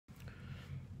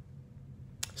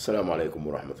السلام عليكم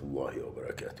ورحمة الله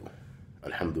وبركاته.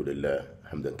 الحمد لله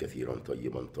حمدا كثيرا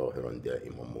طيبا طاهرا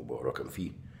دائما مباركا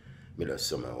فيه، ملء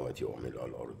السماوات وملء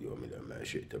الأرض وملء ما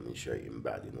شئت من شيء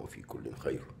بعد وفي كل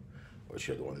خير،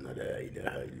 وأشهد أن لا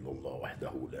إله إلا الله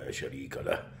وحده لا شريك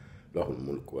له، له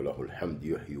الملك وله الحمد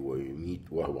يحيي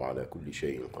ويميت وهو على كل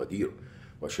شيء قدير،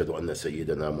 وأشهد أن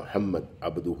سيدنا محمد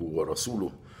عبده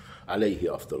ورسوله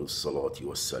عليه أفضل الصلاة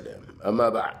والسلام. أما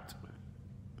بعد،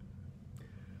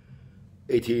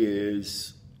 it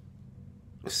is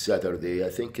Saturday, I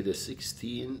think the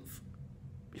 16th,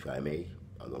 if I may,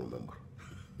 I don't remember.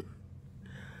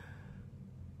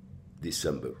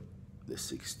 December the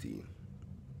 16th,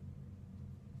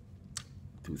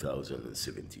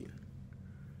 2017.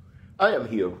 I am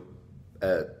here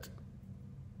at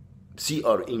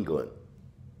CR England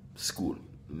School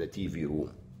in the TV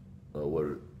room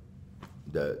where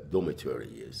the dormitory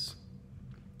is.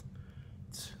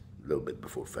 It's a little bit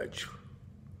before Fajr.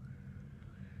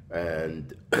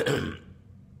 And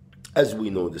as we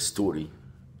know the story,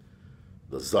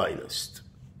 the Zionist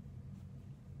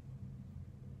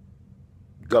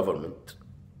government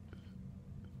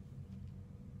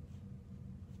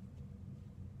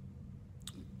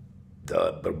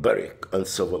the barbaric,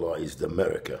 uncivilized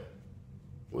America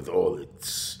with all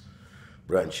its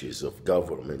branches of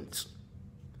government,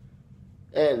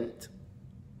 and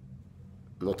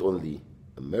not only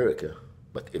America,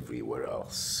 but everywhere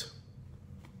else.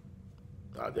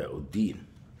 Adauddin,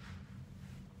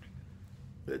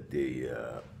 that they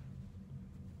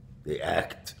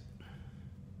act,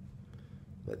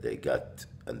 that they got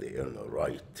and they earn a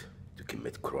right to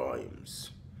commit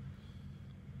crimes.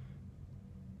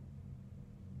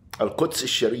 Al-Quds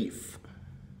al-Sharif.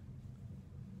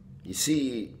 You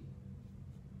see,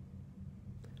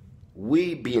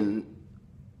 we've been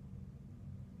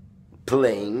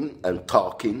playing and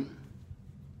talking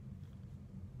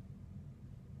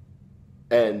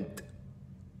and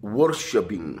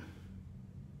worshipping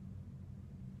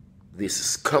this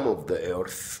scum of the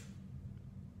earth,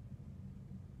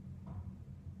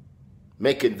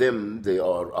 making them, they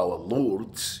are our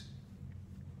lords,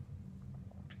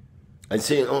 and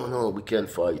saying, oh no, we can't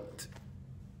fight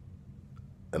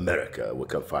America, we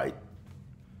can fight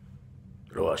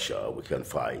Russia, we can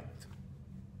fight.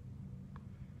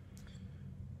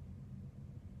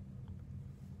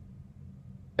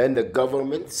 And the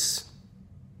governments,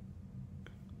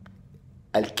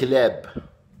 al-Kalab,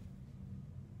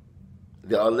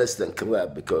 they are less than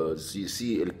Kalab, because you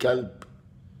see, al-Kalb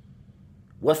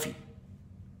wafi.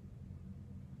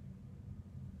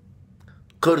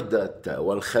 قردة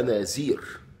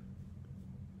والخنازير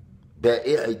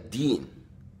بائع الدين,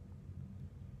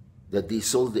 that they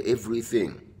sold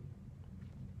everything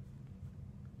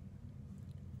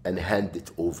and hand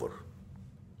it over.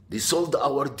 They sold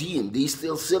our deen, they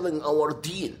still selling our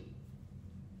deen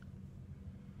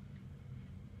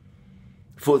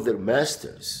for their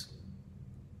masters.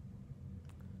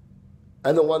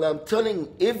 And what I'm telling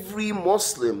every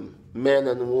Muslim man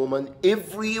and woman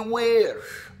everywhere,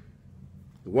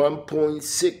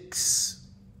 1.6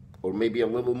 or maybe a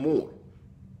little more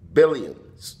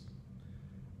billions,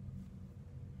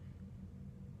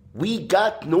 we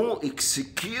got no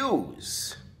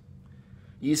excuse.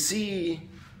 You see,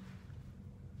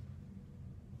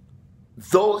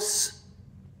 those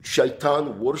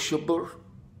shaitan worshippers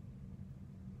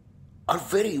are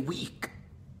very weak.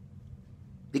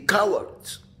 The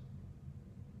cowards.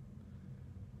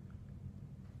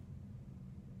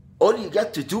 All you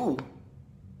got to do,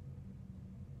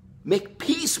 make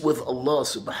peace with Allah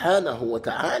subhanahu wa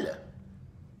ta'ala.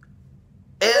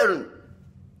 Earn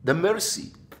the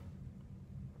mercy.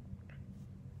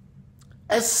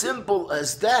 As simple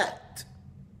as that.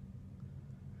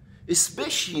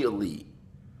 Especially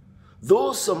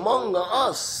those among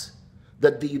us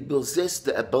that they possess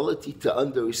the ability to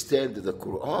understand the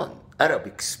Quran,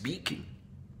 Arabic speaking.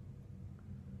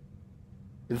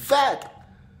 In fact,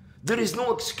 there is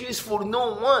no excuse for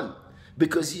no one,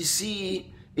 because you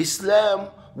see, Islam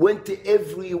went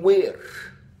everywhere,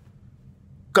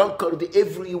 conquered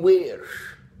everywhere.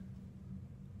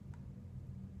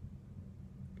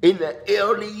 In the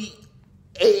early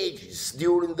ages,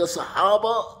 during the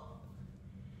Sahaba,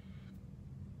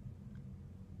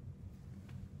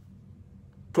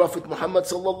 Prophet Muhammad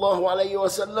sallallahu alayhi wa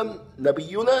sallam,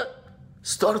 Nabiyuna,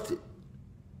 started.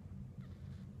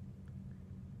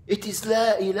 It is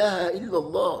La ilaha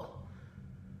illallah,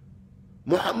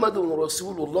 Muhammadun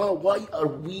Rasulullah. Why are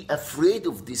we afraid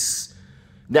of this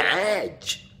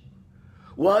na'aj?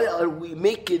 Why are we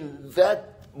making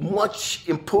that much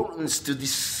importance to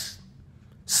this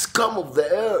scum of the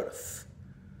earth?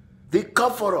 The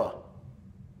kafara,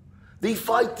 They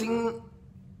fighting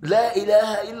La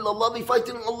ilaha illallah. They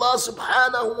fighting Allah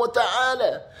subhanahu wa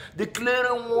ta'ala,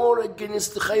 declaring war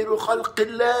against khayru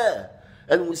khalqillah.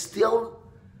 And we're still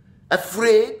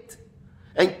afraid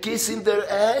and kissing their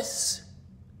ass.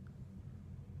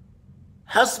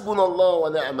 Hasbunallah wa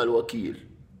ni'mal wakil.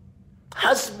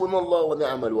 Hasbunallah wa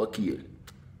ni'mal wakil.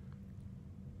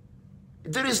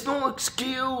 There is no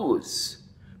excuse.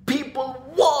 People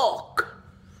walk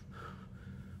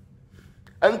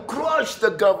and crush the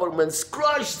governments,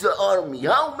 crush the army.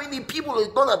 How many people are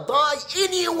gonna die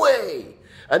anyway?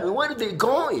 And where are they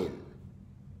going?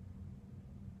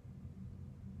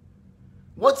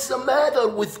 What's the matter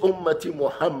with Ummati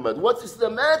Muhammad? What is the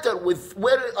matter with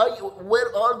where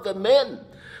are the men?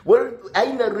 Where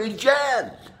أين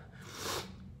الرجال?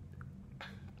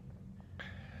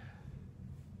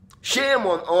 Shame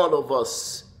on all of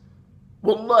us.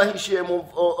 Wallahi, shame on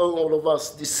all of us.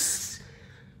 This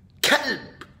kalb.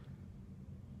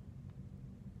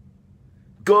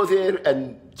 Go there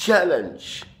and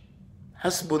challenge.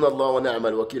 Hasbunallah wa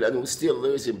ni'mal wakil. And we're still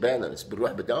losing banners.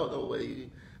 بنروح بدعوة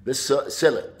let's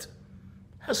sell it.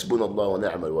 Hasbunallah wa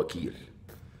ni'mal wakil.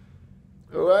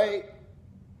 Alright?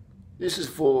 This is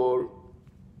for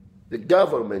the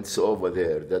governments over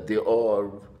there that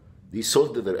they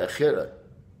sold their akhirah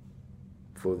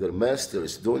for their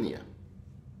master's dunya.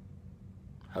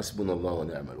 Hasbunallah wa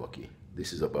ni'mal wakil.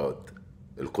 This is about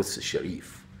Al-Quds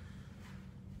al-Sharif.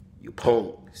 You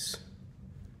punks.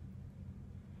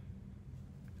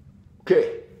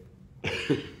 Okay.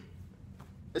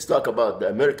 Let's talk about the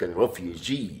American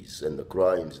refugees and the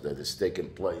crimes that is taking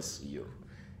place here,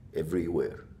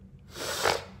 everywhere.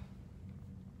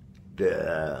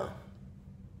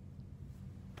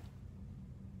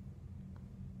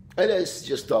 And let's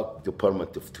just talk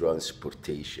Department of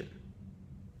Transportation,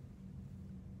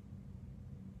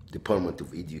 Department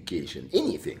of Education,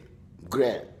 anything,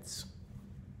 grants,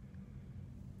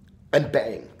 and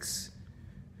banks,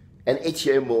 and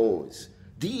HMOs.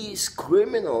 These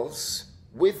criminals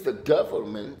with the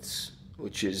government,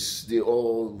 which is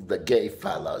the gay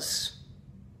fellas,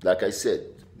 like I said,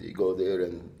 they go there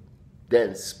and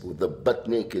dance with the butt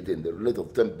naked in their little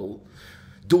temple,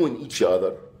 doing each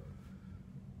other,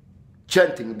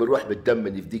 chanting بنروح بالدم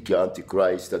نفديك يا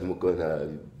Antichrist, and we're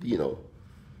gonna,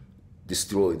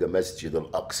 destroy the Masjid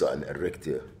al-Aqsa and erect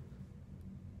a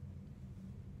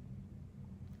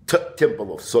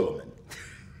Temple of Solomon.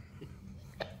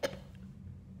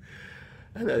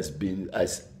 And as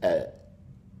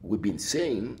we've been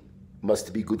saying,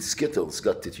 must be good skittles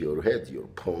got to your head, your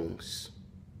punks,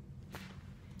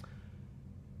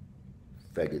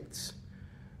 faggots.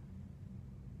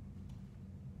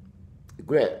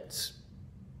 Grants.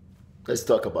 Let's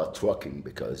talk about trucking,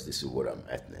 because this is where I'm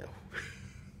at now.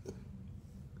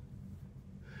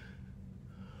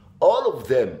 All of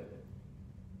them,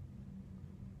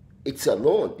 it's a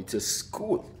loan, it's a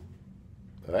school,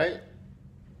 all right?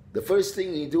 The first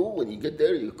thing you do when you get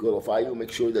there, you qualify, you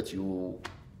make sure that you're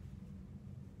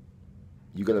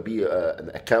gonna be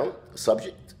an account, a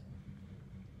subject.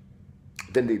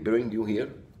 Then they bring you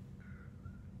here,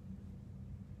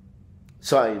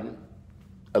 sign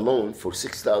a loan for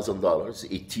 $6,000,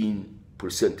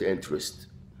 18% interest,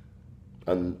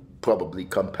 and probably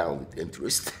compounded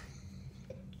interest,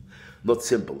 not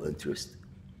simple interest,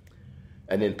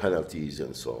 and then penalties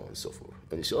and so on and so forth.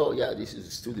 And you say, oh yeah, this is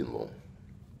a student loan.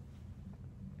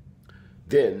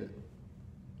 Then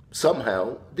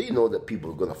somehow they know that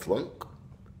people are gonna flunk,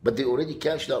 but they already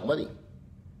cashed out money.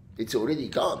 It's already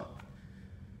gone.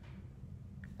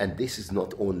 And this is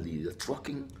not only the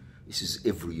trucking, this is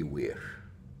everywhere.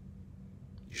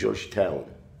 Georgetown,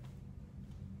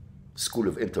 School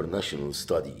of International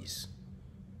Studies,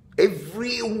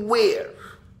 everywhere.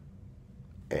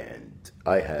 And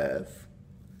I have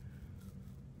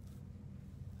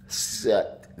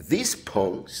set these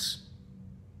punks,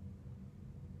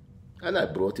 and I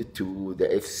brought it to the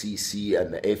FCC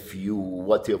and the FU,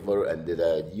 whatever, and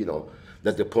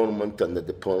the department and the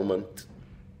Department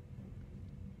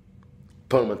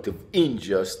of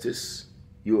Injustice,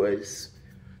 US,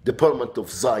 Department of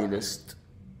Zionist,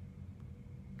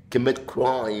 commit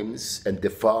crimes and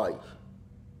defy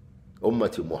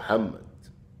Ummati Muhammad.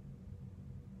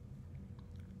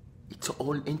 It's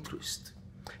all interest.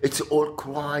 It's all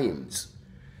crimes.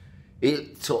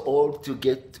 It's all to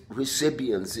get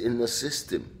recipients in the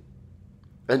system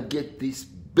and get these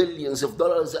billions of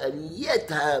dollars and yet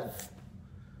have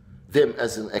them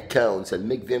as an account and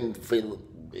make them feel,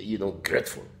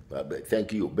 grateful.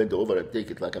 Thank you. Bend over and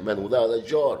take it like a man without a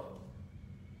jar.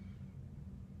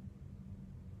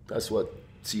 That's what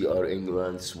C.R.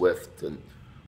 England, Swift, and